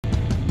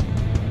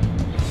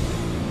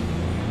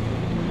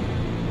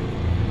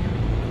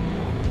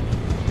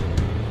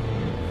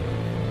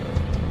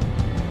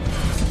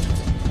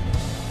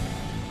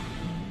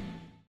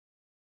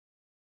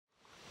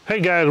Hey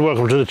guys,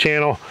 welcome to the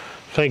channel.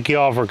 Thank you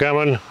all for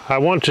coming. I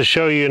want to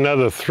show you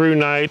another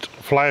Thrunite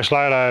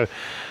flashlight.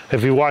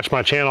 If you watch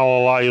my channel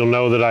a lot, you'll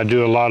know that I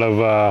do a lot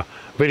of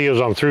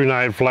videos on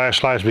Thrunite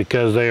flashlights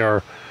because they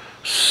are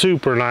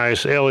super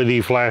nice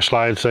LED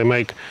flashlights. They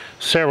make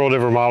several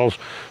different models.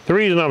 The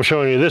reason I'm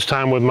showing you this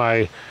time with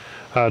my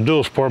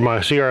DUALSPORT, my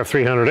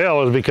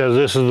CRF300L, is because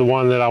this is the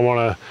one that I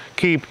want to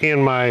keep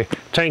in my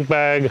tank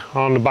bag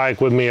on the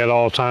bike with me at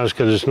all times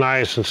because it's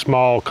nice and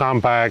small,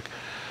 compact,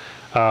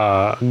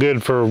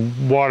 good for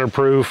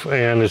waterproof,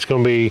 and it's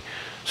going to be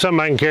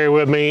something I can carry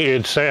with me.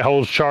 It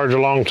holds charge a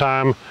long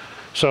time.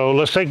 So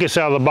let's take this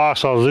out of the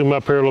box. I'll zoom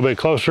up here a little bit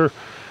closer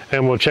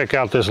and we'll check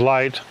out this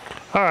light.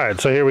 All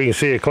right, so here we can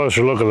see a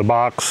closer look at the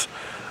box.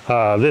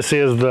 This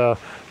is the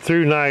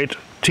Thrunite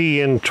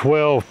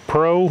TN12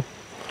 Pro.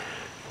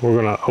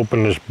 We're going to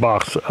open this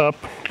box up,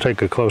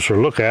 take a closer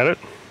look at it.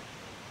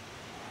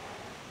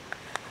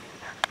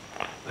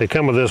 They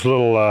come with this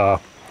little,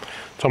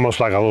 it's almost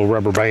like a little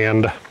rubber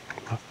band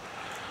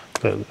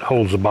that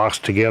holds the box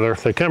together.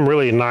 They come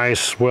really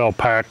nice, well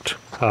packed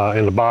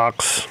in the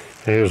box.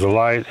 Here's the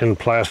light in the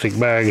plastic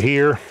bag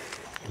here.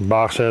 The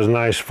box has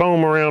nice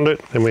foam around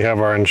it. Then we have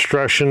our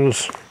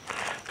instructions.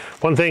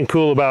 One thing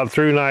cool about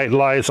Thrunite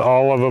lights,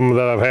 all of them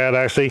that I've had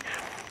actually,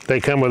 they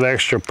come with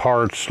extra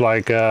parts,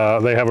 like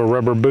they have a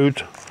rubber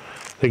boot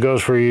that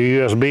goes for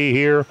your USB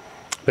here.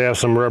 They have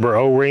some rubber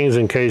O-rings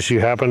in case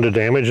you happen to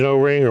damage an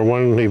O-ring or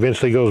one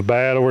eventually goes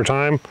bad over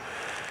time.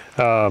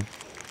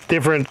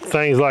 Different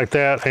things like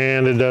that,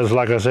 and it does,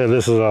 like I said,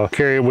 this is a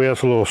carry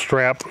with a little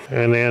strap.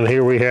 And then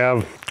here we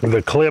have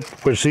the clip,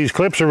 which these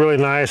clips are really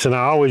nice, and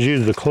I always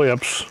use the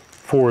clips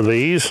for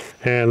these,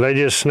 and they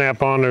just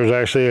snap on. There's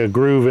actually a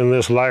groove in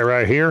this light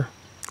right here,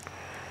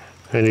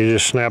 and you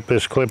just snap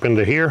this clip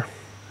into here.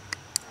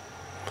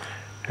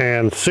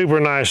 And super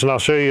nice, and I'll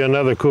show you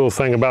another cool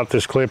thing about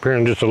this clip here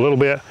in just a little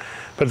bit.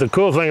 But the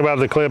cool thing about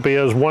the clip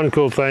is, one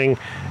cool thing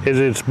is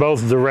it's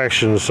both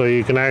directions, so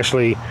you can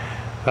actually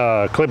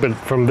clip it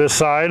from this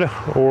side,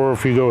 or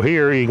if you go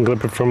here, you can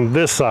clip it from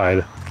this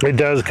side. It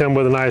does come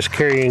with a nice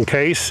carrying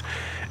case,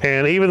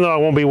 and even though I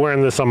won't be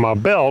wearing this on my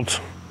belt,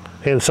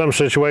 in some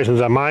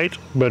situations I might,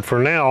 but for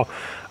now,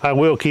 I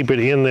will keep it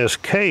in this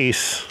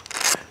case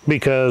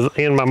because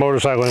in my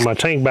motorcycle, in my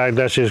tank bag,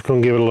 that's just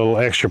going to give it a little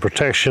extra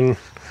protection.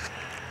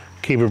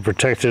 Keep it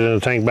protected in a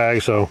tank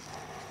bag, so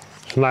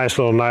it's a nice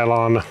little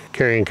nylon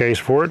carrying case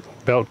for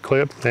it, belt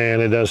clip,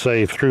 and it does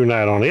say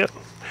Thrunite on it.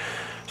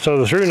 So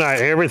the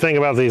Thrunite, everything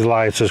about these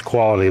lights is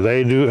quality.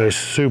 They do a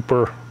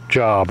super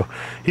job.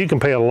 You can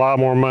pay a lot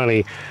more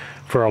money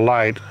for a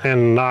light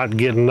and not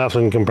get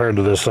nothing compared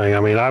to this thing. I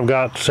mean, I've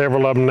got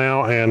several of them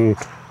now and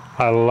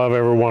I love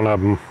every one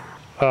of them.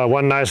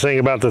 One nice thing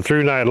about the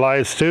Thrunite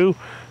lights too,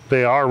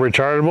 they are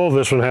rechargeable.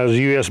 This one has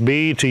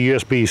USB to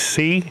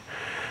USB-C.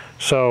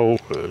 So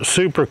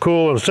super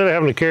cool. Instead of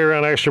having to carry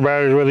around extra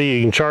batteries with you,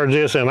 you can charge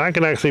this, and I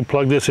can actually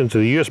plug this into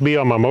the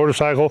USB on my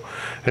motorcycle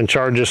and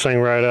charge this thing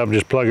right up.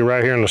 Just plug it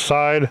right here on the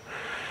side.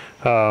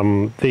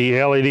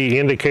 The LED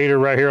indicator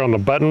right here on the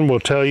button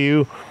will tell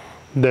you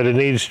that it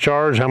needs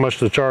charge, how much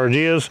the charge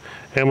is,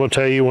 and will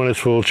tell you when it's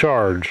full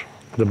charge.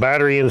 The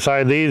battery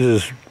inside these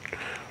is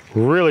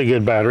really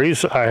good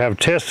batteries. I have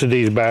tested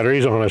these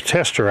batteries on a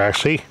tester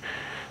actually,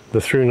 the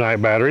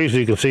Thrunite batteries.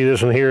 You can see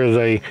this one here is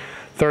a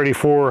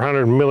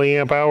 3400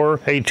 milliamp hour,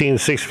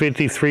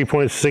 18650,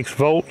 3.6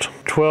 volt,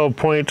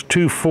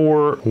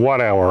 12.24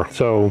 watt hour.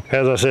 So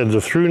as I said, the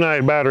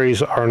Thrunite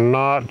batteries are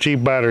not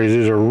cheap batteries.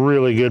 These are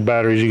really good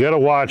batteries. You got to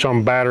watch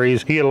on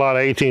batteries. You get a lot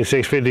of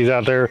 18650s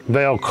out there.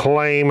 They'll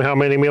claim how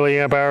many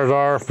milliamp hours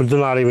are, but they're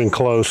not even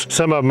close.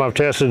 Some of them I've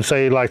tested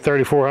say like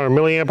 3400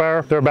 milliamp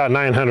hour. They're about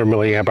 900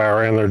 milliamp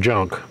hour and they're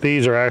junk.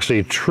 These are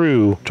actually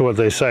true to what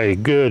they say.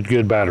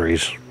 Good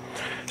batteries.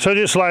 So it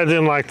just slides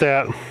in like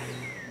that.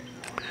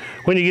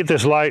 When you get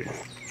this light,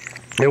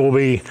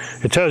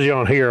 it tells you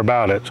on here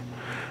about it,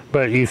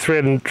 but you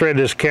thread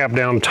this cap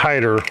down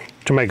tighter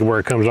to make it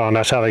where it comes on.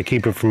 That's how they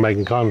keep it from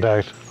making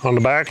contact. On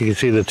the back, you can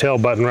see the tail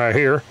button right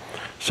here.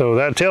 So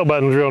that tail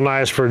button is real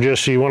nice for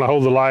just, you want to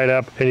hold the light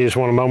up and you just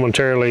want to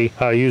momentarily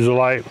use the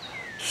light.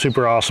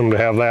 Super awesome to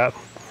have that.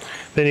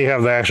 Then you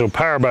have the actual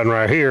power button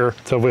right here.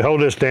 So if we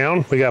hold this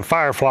down, we got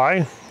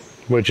Firefly,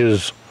 which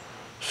is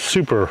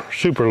super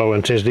low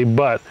intensity,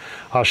 but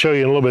I'll show you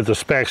in a little bit the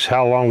specs,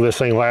 how long this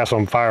thing lasts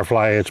on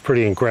Firefly. It's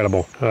pretty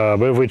incredible.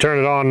 But if we turn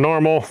it on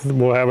normal,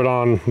 we'll have it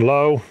on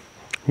low,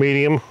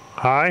 medium,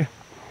 high.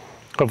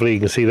 Hopefully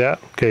you can see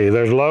that. Okay,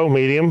 there's low,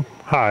 medium,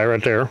 high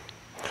right there.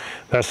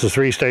 That's the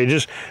 3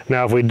 stages.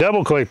 Now if we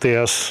double click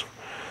this,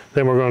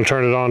 then we're going to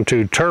turn it on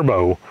to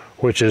turbo,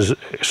 which is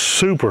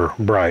super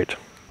bright.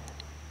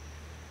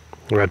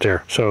 Right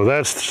there. So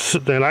that's,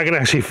 and I can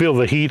actually feel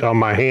the heat on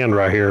my hand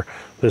right here.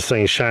 This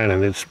thing's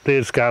shining.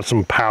 It's got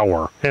some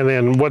power. And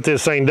then what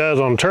this thing does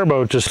on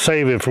turbo to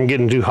save it from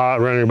getting too hot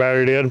running your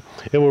battery dead,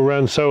 it will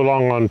run so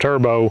long on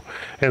turbo,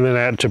 and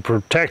then to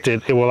protect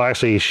it, it will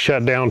actually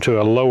shut down to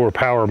a lower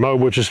power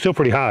mode, which is still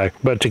pretty high,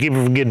 but to keep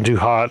it from getting too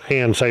hot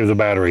and save the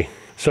battery.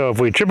 So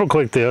if we triple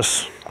click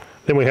this,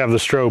 Then we have the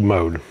strobe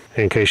mode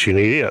in case you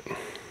need it.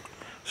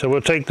 So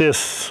we'll take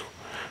this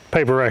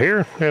paper right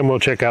here and we'll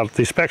check out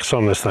the specs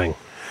on this thing.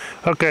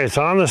 Okay,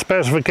 so on the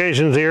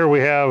specifications here we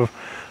have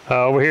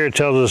over here it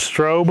tells us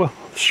strobe.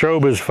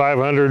 Strobe is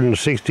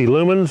 560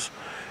 lumens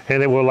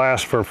and it will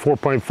last for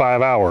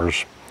 4.5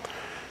 hours.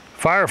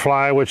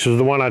 Firefly, which is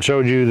the one I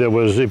showed you that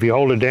was, if you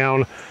hold it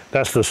down,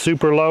 that's the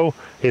super low.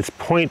 It's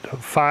 0.5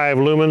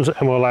 lumens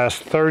and will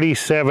last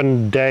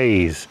 37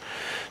 days.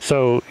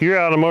 So you're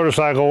out on a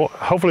motorcycle,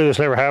 hopefully this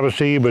never happens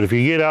to you, but if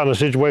you get out in a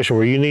situation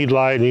where you need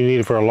light and you need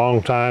it for a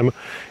long time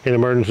in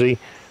emergency,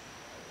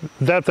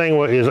 that thing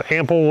is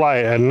ample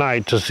light at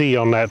night to see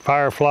on that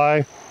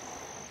Firefly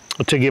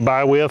to get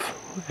by with,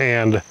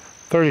 and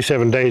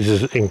 37 days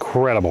is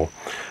incredible.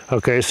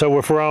 Okay, so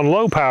if we're on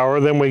low power,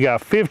 then we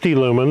got 50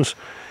 lumens,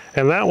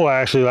 and that will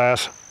actually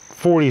last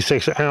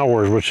 46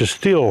 hours, which is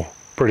still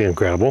pretty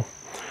incredible.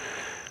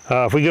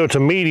 If we go to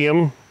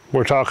medium,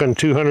 we're talking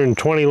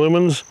 220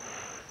 lumens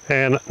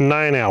and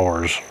 9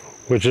 hours,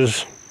 which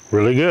is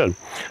really good.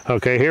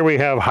 Okay, here we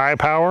have high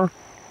power,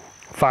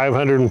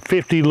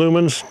 550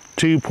 lumens,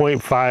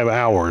 2.5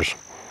 hours.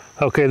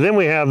 Okay, then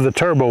we have the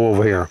turbo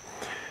over here.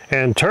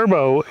 And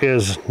turbo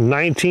is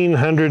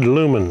 1900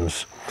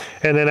 lumens.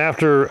 And then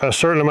after a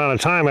certain amount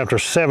of time, after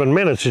 7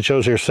 minutes, it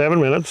shows here 7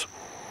 minutes,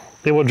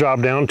 it will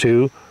drop down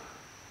to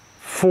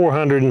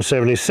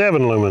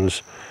 477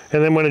 lumens.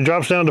 And then when it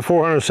drops down to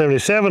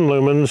 477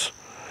 lumens,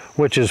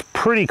 which is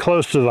pretty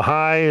close to the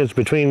high, it's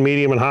between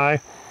medium and high,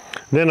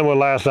 then it will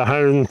last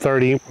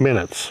 130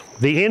 minutes.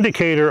 The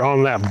indicator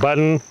on that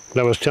button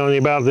that I was telling you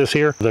about, this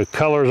here, the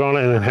colors on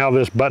it and how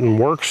this button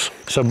works.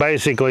 So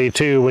basically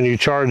too, when you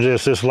charge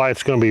this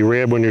light's gonna be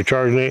red when you're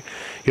charging it.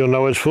 You'll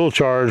know it's full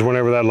charge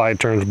whenever that light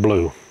turns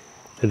blue.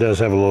 It does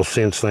have a little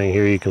sense thing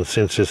here. You can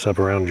sense this up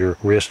around your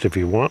wrist if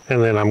you want.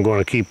 And then I'm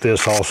going to keep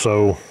this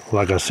also,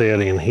 like I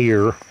said, in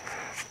here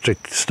to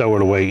stow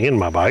it away in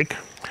my bike.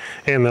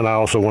 And then I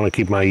also want to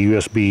keep my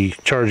USB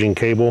charging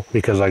cable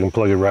because I can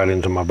plug it right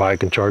into my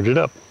bike and charge it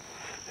up.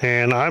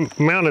 And I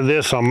mounted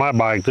this on my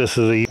bike. This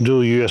is a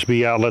dual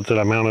USB outlet that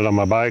I mounted on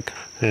my bike.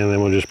 And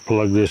then we'll just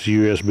plug this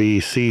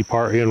USB-C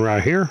part in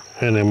right here.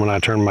 And then when I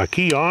turn my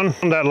key on,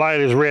 that light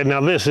is red.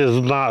 Now this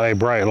is not a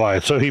bright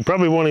light, so you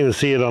probably won't even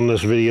see it on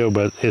this video,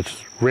 but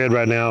it's red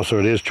right now, so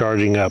it is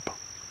charging up.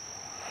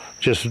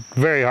 Just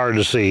very hard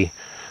to see.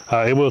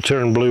 It will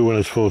turn blue when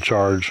it's full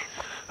charge.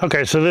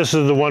 Okay, so this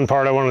is the one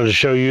part I wanted to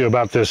show you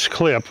about this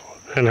clip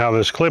and how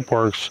this clip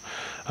works.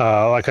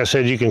 Like I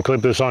said, you can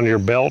clip this on your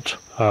belt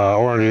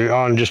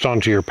or just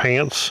onto your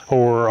pants.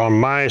 Or on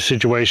my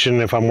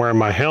situation, if I'm wearing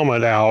my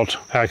helmet out,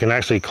 I can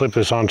actually clip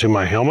this onto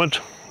my helmet.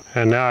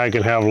 And now I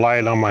can have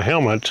light on my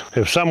helmet.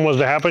 If something was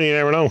to happen, you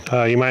never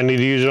know. You might need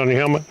to use it on your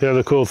helmet. The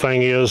other cool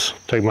thing is,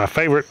 take my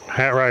favorite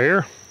hat right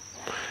here,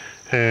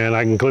 and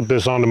I can clip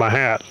this onto my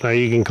hat. Now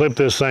you can clip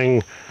this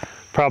thing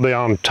probably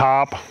on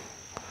top.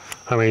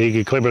 I mean, you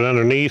could clip it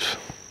underneath,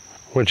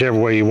 whichever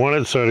way you want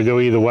it, so it'll go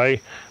either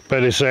way.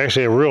 But it's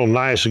actually a real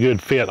nice,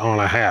 good fit on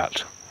a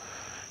hat.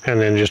 And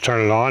then just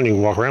turn it on, you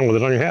can walk around with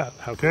it on your hat.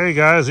 Okay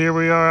guys, here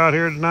we are out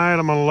here tonight.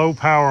 I'm on low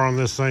power on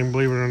this thing,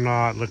 believe it or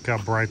not. Look how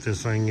bright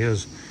this thing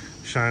is,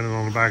 shining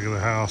on the back of the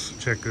house.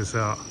 Check this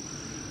out,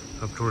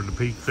 up toward the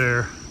peak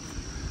there.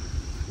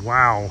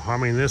 Wow, I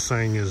mean, this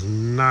thing is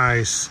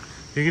nice.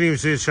 You can even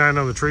see it shining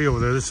on the tree over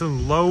there. This is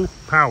low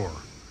power.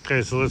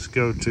 Okay, so let's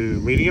go to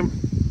medium.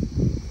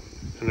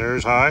 And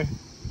there's high,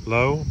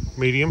 low,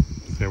 medium.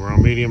 Okay, we're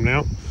on medium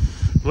now.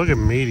 Look at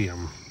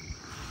medium.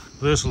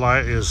 This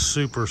light is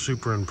super,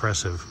 super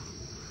impressive.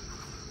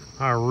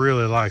 I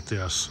really like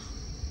this.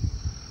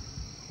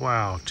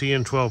 Wow,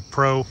 TN12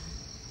 Pro.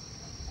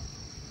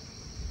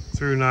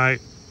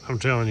 Thrunite, I'm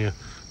telling you.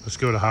 Let's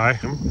go to high.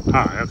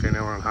 High, okay,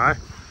 now we're on high.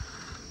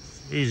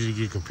 Easy to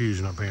get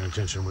confused not paying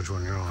attention which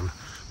one you're on.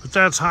 But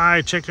that's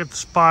high. Check out the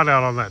spot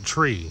out on that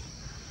tree.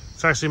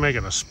 It's actually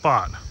making a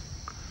spot.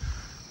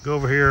 Go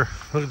over here,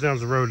 look down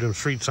the road, them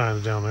street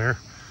signs down there.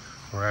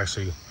 Or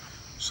actually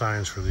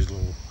signs for these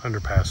little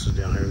underpasses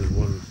down here. There's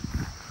one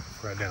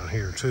right down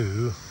here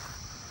too,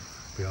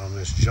 beyond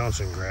this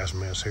Johnson grass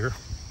mess here.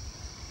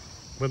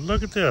 But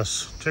look at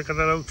this. Check out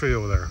that oak tree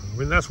over there. I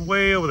mean, that's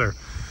way over there.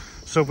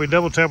 So if we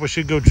double tap, we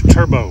should go to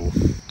turbo.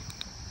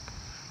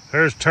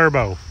 There's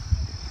turbo.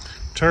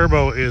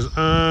 Turbo is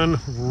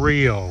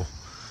unreal.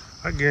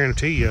 I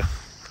guarantee you.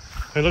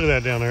 Hey, look at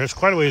that down there. It's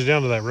quite a ways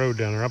down to that road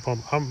down there.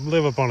 I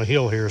live up on a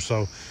hill here,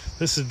 so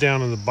this is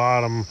down in the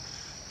bottom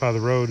by the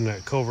road and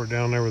that culvert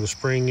down there where the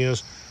spring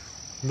is.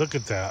 Look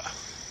at that.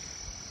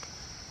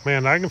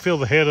 Man, I can feel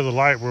the head of the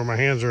light where my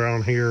hands are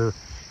on here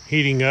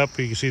heating up.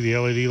 You can see the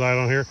LED light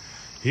on here.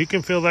 You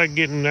can feel that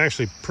getting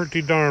actually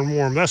pretty darn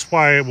warm. That's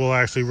why it will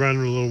actually run a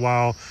little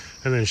while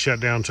and then shut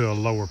down to a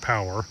lower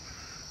power.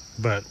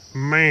 But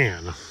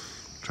man,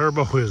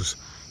 turbo is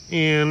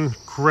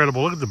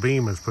incredible. Look at the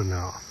beam it's putting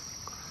out,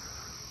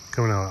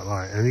 coming out of that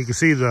light. And you can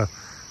see the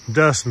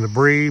dust and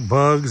debris,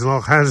 bugs, and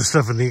all kinds of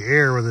stuff in the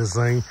air with this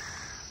thing.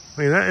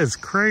 I mean, that is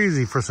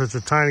crazy for such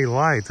a tiny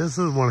light. This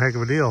is one heck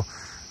of a deal.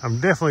 I'm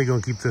definitely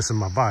going to keep this in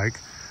my bike.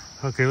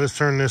 Okay, let's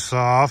turn this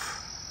off.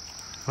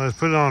 Let's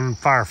put it on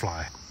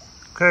Firefly.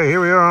 Okay, here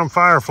we are on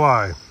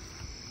Firefly.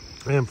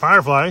 And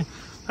Firefly,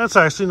 that's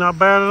actually not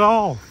bad at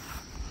all.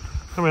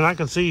 I mean, I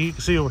can see, you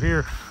can see over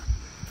here.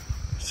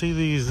 See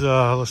these,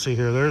 let's see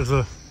here. There's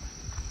a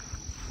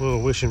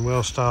little wishing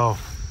well style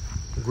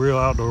grill,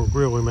 outdoor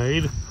grill we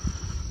made.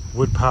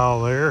 Wood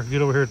pile there.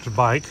 Get over here to the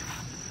bike.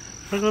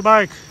 Look at the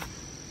bike.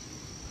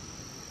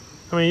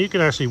 I mean, you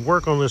can actually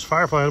work on this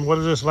Firefly. What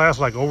does this last,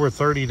 like over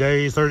 30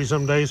 days, 30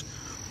 some days?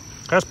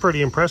 That's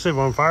pretty impressive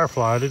on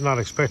Firefly. I did not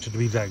expect it to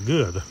be that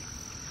good.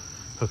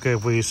 Okay,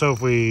 if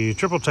we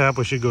triple tap,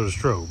 we should go to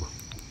strobe.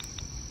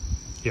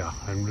 Yeah,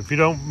 and if you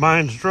don't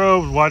mind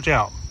strobes, watch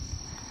out.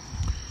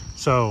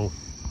 So,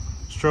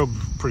 strobe,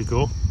 pretty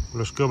cool.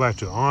 Let's go back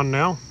to on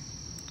now.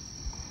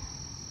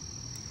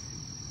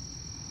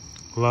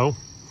 Low.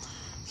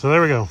 So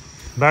there we go.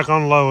 Back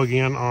on low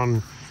again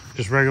on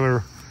just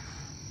regular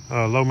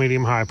low,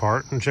 medium, high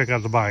part. And check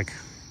out the bike.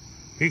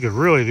 You could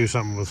really do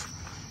something with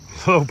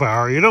low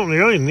power. You don't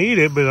really need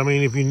it, but I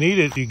mean, if you need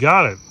it, you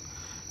got it.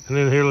 And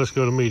then here, let's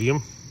go to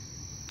medium.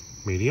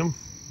 Medium.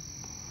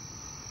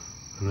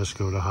 And let's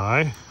go to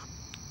high.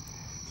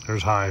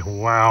 There's high.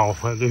 Wow,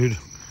 that dude.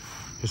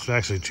 It's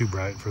actually too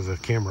bright for the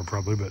camera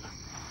probably, but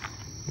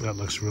that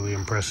looks really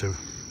impressive.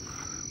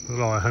 Look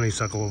at all that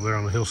honeysuckle over there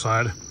on the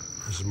hillside.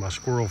 This is my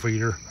squirrel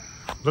feeder.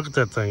 Look at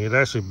that thing. It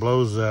actually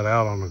blows that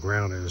out on the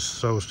ground. It is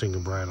so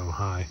stinking bright on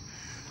high.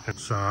 And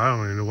so I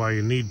don't even know why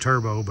you need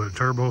turbo, but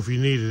turbo, if you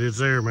need it, it's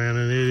there, man.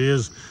 And it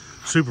is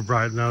super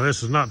bright. Now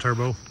this is not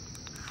turbo.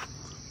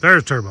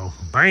 There's turbo.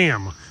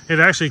 Bam. It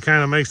actually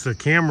kind of makes the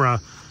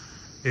camera,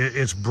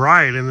 it's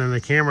bright, and then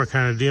the camera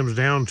kind of dims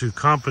down to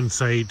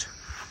compensate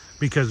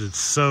because it's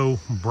so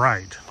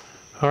bright.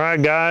 All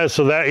right, guys,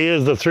 so that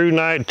is the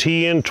Thrunite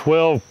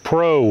TN12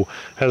 Pro.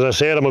 As I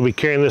said, I'm gonna be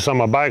carrying this on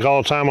my bike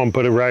all the time. I'm gonna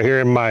put it right here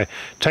in my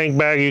tank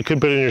bag. You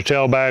could put it in your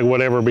tail bag,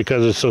 whatever,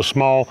 because it's so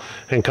small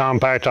and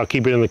compact. I'll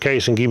keep it in the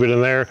case and keep it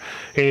in there.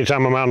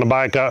 Anytime I'm out on the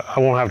bike, I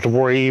won't have to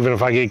worry, even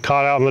if I get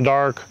caught out in the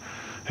dark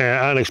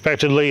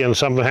unexpectedly and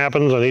something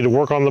happens, I need to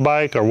work on the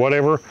bike or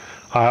whatever,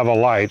 I'll have a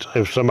light.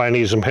 If somebody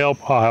needs some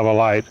help, I'll have a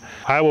light.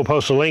 I will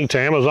post a link to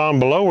Amazon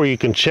below where you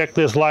can check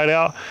this light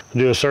out.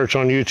 Do a search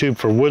on YouTube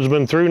for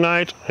Woodzman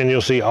Thrunite, and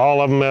you'll see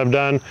all of them I've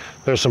done.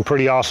 There's some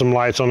pretty awesome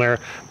lights on there.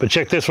 But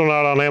check this one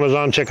out on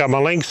Amazon. Check out my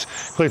links.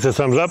 Click the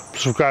thumbs up.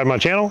 Subscribe to my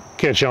channel.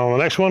 Catch you on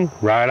the next one.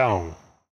 Right on.